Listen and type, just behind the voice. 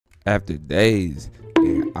after days,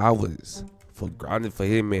 and I was for grinding for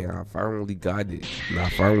Hitman. I finally got it, and I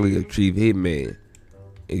finally achieved Hitman.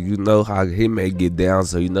 And you know how Hitman get down,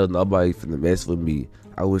 so you know nobody finna mess with me.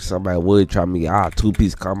 I wish somebody would try me.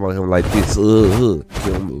 Two-piece combo him like this, kill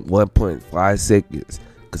him 1.5 seconds,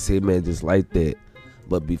 cause Hitman just like that.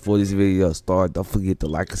 But before this video starts, don't forget to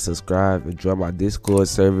like and subscribe, and join my Discord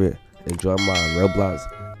server, and join my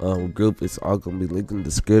Roblox group. It's all gonna be linked in the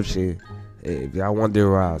description. And if y'all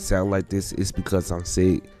wonder why I sound like this, it's because I'm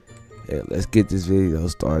sick. And let's get this video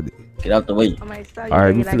started. Get out the way.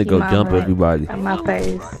 Alright, we finna go jump everybody. On my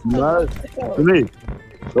face.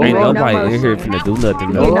 Ain't nobody in here finna do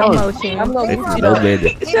nothing. No No, motion. they finna know better.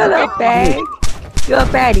 Shut up, fag. You're a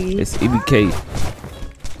fatty. It's EBK.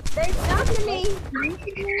 They stopping me.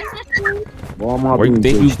 Where you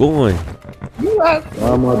think you going? Why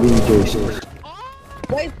am I being chased?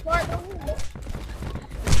 Wait, start the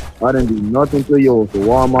I didn't do nothing to you, so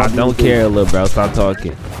why am I I don't care, little bro. Stop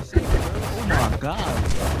talking. Oh my god.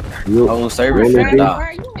 Whole server Yo, out.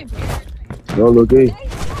 okay.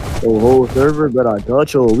 Oh, whole server, but I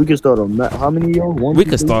got you. We can start a how many yo? One, We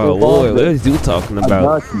two, can three, start a four, war. five, What is you talking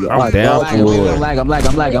about? got you. I'm down for war. I'm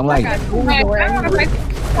lagging.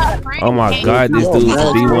 Oh my god, this dude's a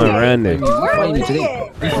D1 runner. Fighting me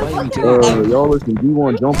today. y'all listen,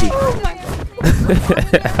 D1 jumping.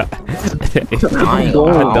 I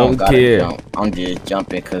don't care. Jump. I'm just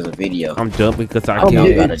jumping because of video. I'm jumping because I I'm can.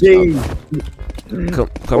 getting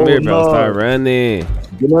Come here, bro. no. Start running.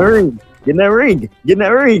 Get in that ring. Get in that ring. Get in that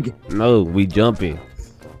ring. No, we jumping.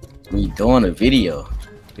 We doing a video.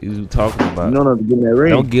 What you talking about? You don't have to get in that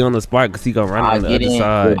ring. Don't get on the spot because he gonna run I'll on the get other in.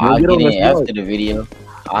 side. I'll Get on get the in spot. after the video.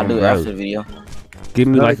 I'll do it Bro. after the video. Give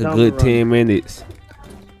me No, like a time good to 10 minutes.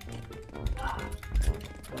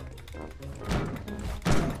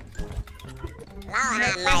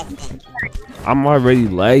 I'm already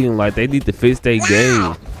lagging. Like they need to fix their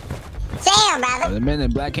game. Damn, brother. The man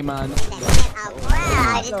in black came on.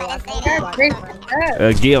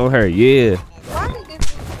 Get on her, yeah.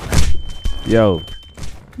 Yo,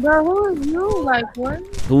 Bro, who is you? Like, what?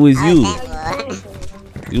 who is you?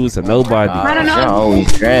 You was a nobody. I don't know. Y'all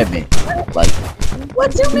always grabbing. Like,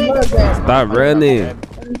 What you mean? Stop running.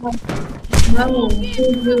 No.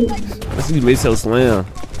 Let's see Miss Yo Slam.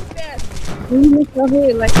 You look so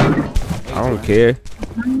good, like, I don't care.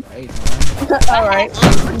 alright.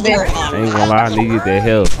 I ain't gonna lie, I needed that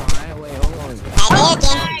help.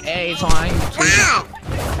 Hey, Twine.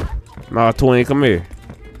 Nah, Twin, come here.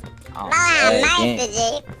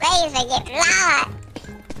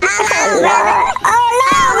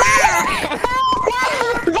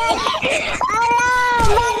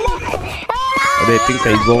 Where they think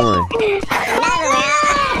they going?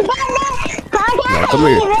 Nah, come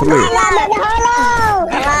here.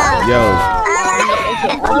 Yo,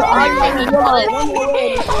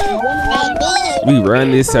 we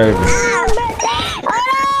run this service.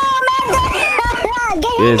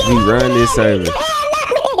 Yes, we run this service.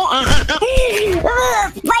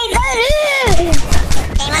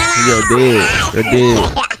 Yo, dead. You're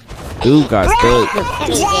dead. Dude got stuck.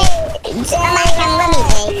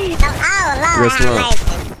 Real slow.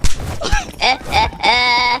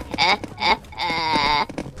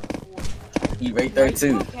 he right there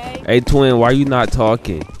too. Hey, Twin, why you not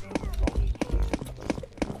talking?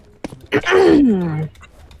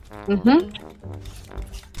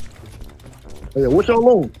 Hey, what y'all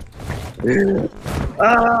on?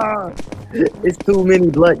 It's too many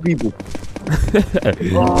black people.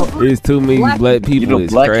 There's too many black You people. the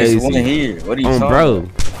It's blackest one crazy. here. What are you Oh, talking bro.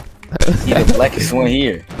 about? You the blackest one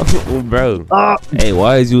here. Oh, bro. Ah, Hey,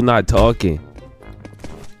 why is you not talking?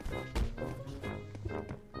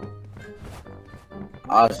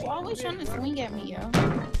 Always trying to swing at me, yo.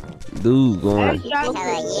 Dude going.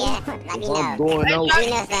 I'm going out.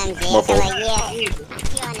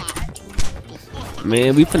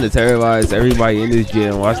 Man, we finna terrorize everybody in this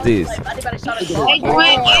gym. Watch this.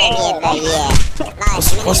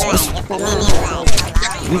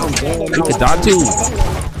 We can die too.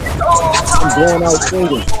 I'm going out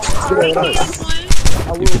singing. Get out.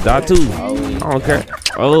 You can die too. I don't care.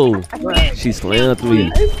 Oh, she slammed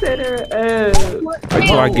me. Wait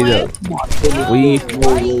till I get up.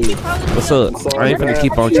 What's up? I ain't finna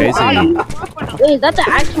keep on chasing you. Wait, is that the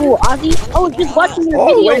actual Ozzy? I was just watching your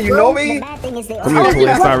video. Wait, you know me? Come here,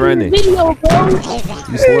 Twin. Stop running. Video, bro.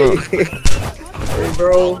 You slow. Hey,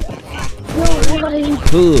 bro.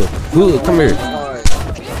 Hood, come here.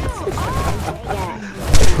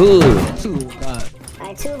 Hood.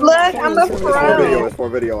 Look, I'm a pro. It's for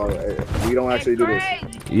video. We don't actually do this.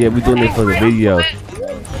 Yeah, we doing it for the video.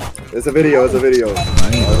 It's a video.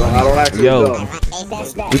 I don't actually Yo, jump.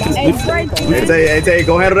 Hey, Tay,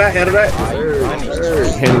 go handle that. Handle that.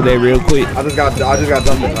 Handle that real quick. I just got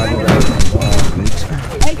jumped.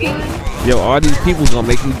 Yo, all these people gonna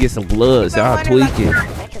make me get some blood. So y'all tweaking.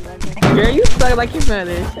 Girl, you suck like you found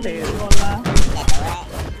it.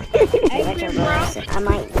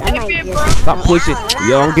 Stop pushing.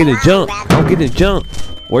 Yo, I'm getting jumped.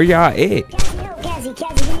 Where y'all at?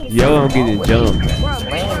 Yo, I'm getting jumped.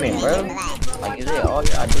 Slamming, bro. Like, is it all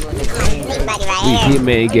y'all doing this game? We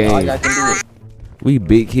hitman All gang. y'all can do is We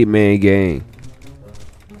big hitman gang.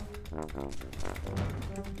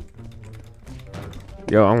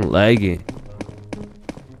 Yo, I'm lagging.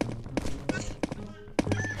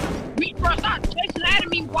 Bro, stop chasing at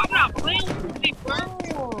me. Why not playing with me, bro?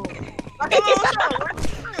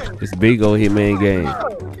 It's big old hitman gang.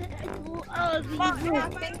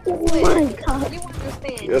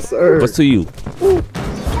 Yes, sir. What's to you?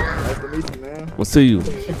 Nice to meet you, man. What's to you?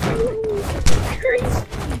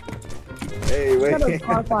 Hey, wait.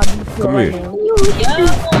 Come here.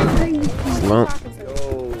 Slump.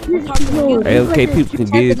 Hey, okay, people can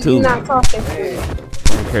get it too. I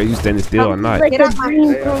don't care you standing still or not. Get off my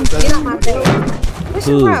What's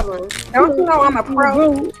your problem? Don't you know I'm a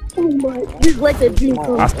pro?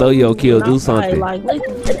 I stole your kill. Do something. Oh,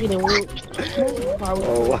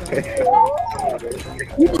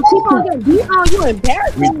 You can keep on getting beat on. You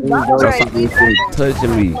embarrassing. Stop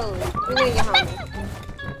touching me.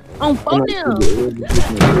 I'm fucking.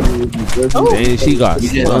 Then she got you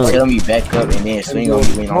just gonna slumped. tell me back up and then swing on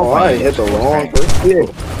me when oh, I I'm hit the wrong person.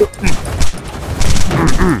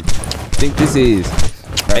 Think this is.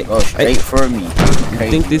 Go straight for me.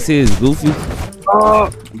 Think this is Goofy? Oh,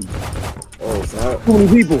 snap. Too many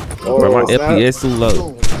people. Oh, Bro, my snap. FPS too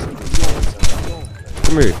low.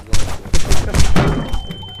 Come here.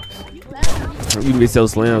 You missed your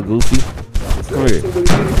slam, Goofy. Come here.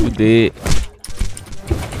 You dead.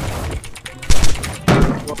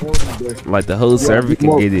 Like the whole server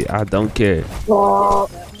can get it. I don't care. Oh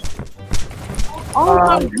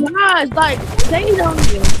my gosh, like they don't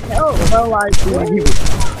even help, bro. Like, Come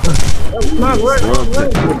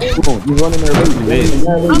on, you running there late. This.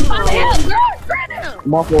 I'm trying to help, girl. Grab him.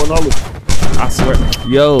 I'm off for another. I swear.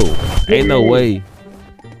 Yo, ain't no way.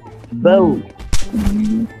 Bro.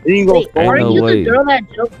 You ain't gonna Ain't Are no you way. the girl that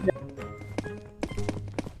joked?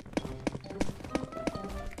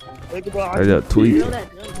 I just tweet.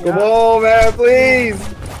 Come on, man, please.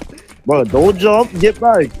 Bro, don't jump. Get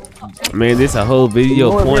back. Man, this a whole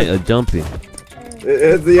video point of jumping.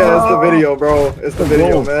 It's the video, bro. It's the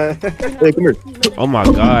video, man. Hey, come here. Oh my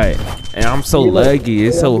god. And I'm so laggy.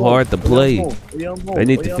 It's so hard to play. They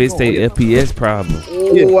need to fix their FPS problem.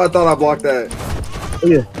 Oh, I thought I blocked that. Oh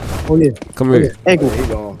yeah. Oh yeah. Come here. Ankle. He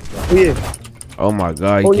gone. Oh yeah. Oh my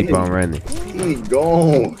god, you keep on running. He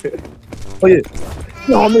gone. Oh yeah.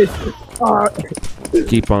 No, I missed.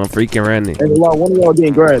 Keep on freaking running. There's a lot. One of y'all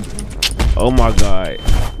getting grabbed. Oh my god.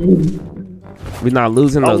 We not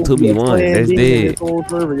losing no 2v1. That's dead.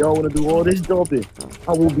 Y'all want to do all this jumping?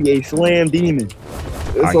 I will be a slam demon.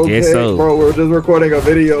 It's I okay, guess so. bro. We're just recording a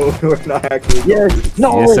video. We're not actually. Yes.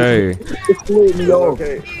 No. Yes, sir. It's split me It's off.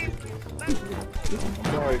 okay.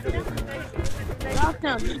 Sorry for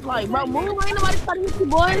this. Like, bro, move. Ain't nobody fighting with you,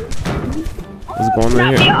 boy. What's going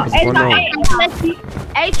on here? What's going on?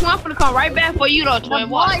 Hey, Twin, I'm finna come right back for you, though, Twin.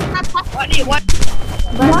 What?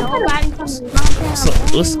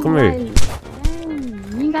 Let's come here.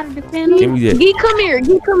 You gotta defend Give me that. Gee, come here.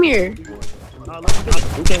 Gee, come here.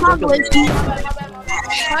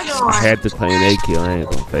 I had to claim that kill. I ain't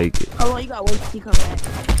gonna fake it. Hold on, you gotta wait till he come back.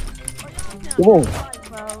 Come on.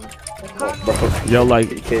 Yo, like,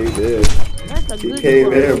 He caved in. That's a He good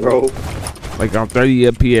caved in, bro. like I'm 30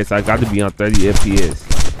 FPS. I got to be on 30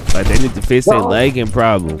 FPS. Like they need to fix their lagging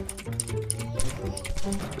problem.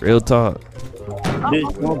 Real talk.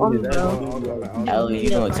 Ellie, you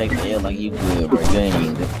gonna take the L like you good, bro. You ain't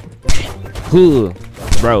even good. Cool,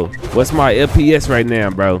 bro. What's my FPS right now,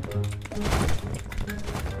 bro?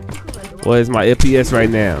 What is my FPS right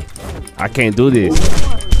now? I can't do this.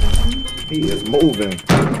 He is moving.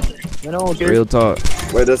 Real talk.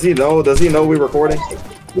 Wait, does he know? Does he know we recording?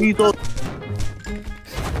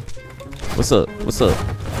 What's up? What's up?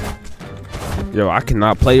 Yo, I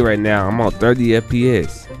cannot play right now. I'm on 30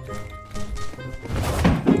 FPS.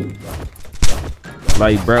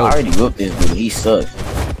 Like, bro, I already whooped this dude. He sucks.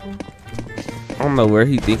 I don't know where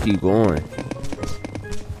he think he going.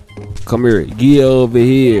 Come here. Get over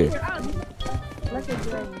here.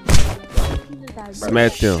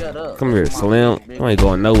 Smash him. Shut up. Come here, Slim. You ain't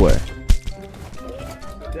going nowhere.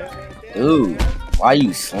 Dude, why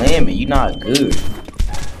you slamming? You not good.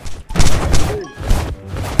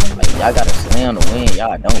 Like, y'all gotta play on the win.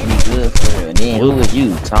 Y'all don't be good for real. And then who was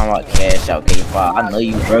you? Talking about cash out K5. I know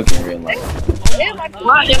you broke in real life.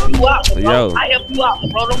 I help you out, bro. Yo. I help you out,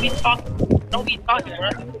 bro. Don't be talking. Don't be talking, bro.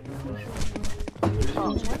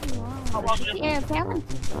 Yeah,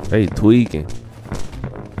 parents. They tweaking.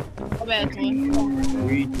 My bad, twin.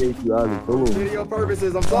 Appreciate you, Alex. Hold on. Video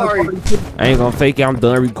purposes, I'm sorry. I ain't gonna fake it. I'm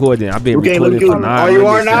done recording. I've been Okay, recording let me for go. 9 Oh, you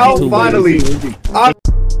are minutes, now? 52 minutes. Finally.